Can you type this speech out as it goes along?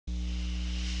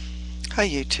Hi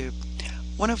YouTube.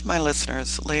 One of my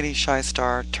listeners, Lady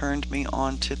Shystar, turned me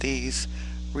on to these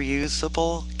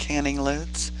reusable canning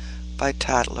lids by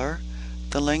Tattler.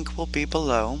 The link will be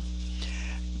below.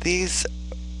 These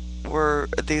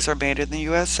these are made in the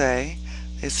USA.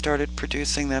 They started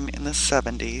producing them in the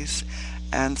 70s,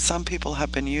 and some people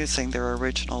have been using their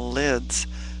original lids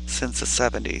since the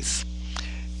 70s.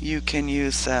 You can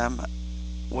use them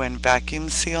when vacuum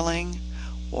sealing,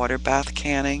 water bath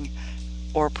canning,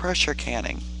 or pressure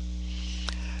canning.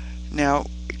 Now,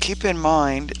 keep in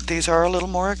mind, these are a little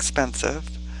more expensive,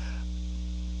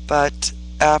 but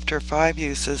after 5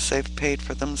 uses, they've paid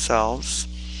for themselves.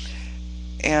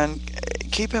 And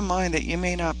keep in mind that you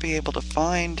may not be able to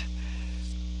find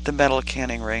the metal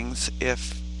canning rings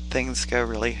if things go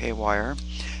really haywire,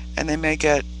 and they may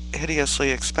get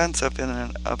hideously expensive in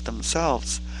and of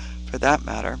themselves, for that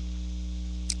matter.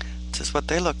 This is what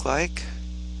they look like.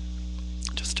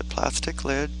 Just a plastic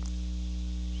lid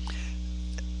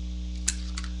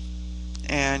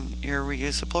and your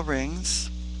reusable rings.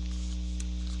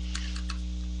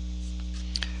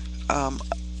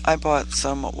 I bought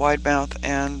some wide mouth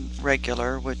and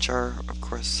regular, which are of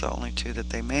course the only two that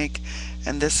they make,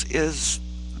 and this is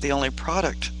the only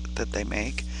product that they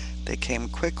make. They came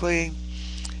quickly,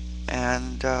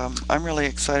 and I'm really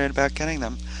excited about getting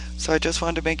them. So I just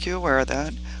wanted to make you aware of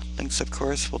that. Links of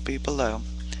course will be below.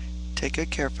 Take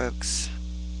good care, folks.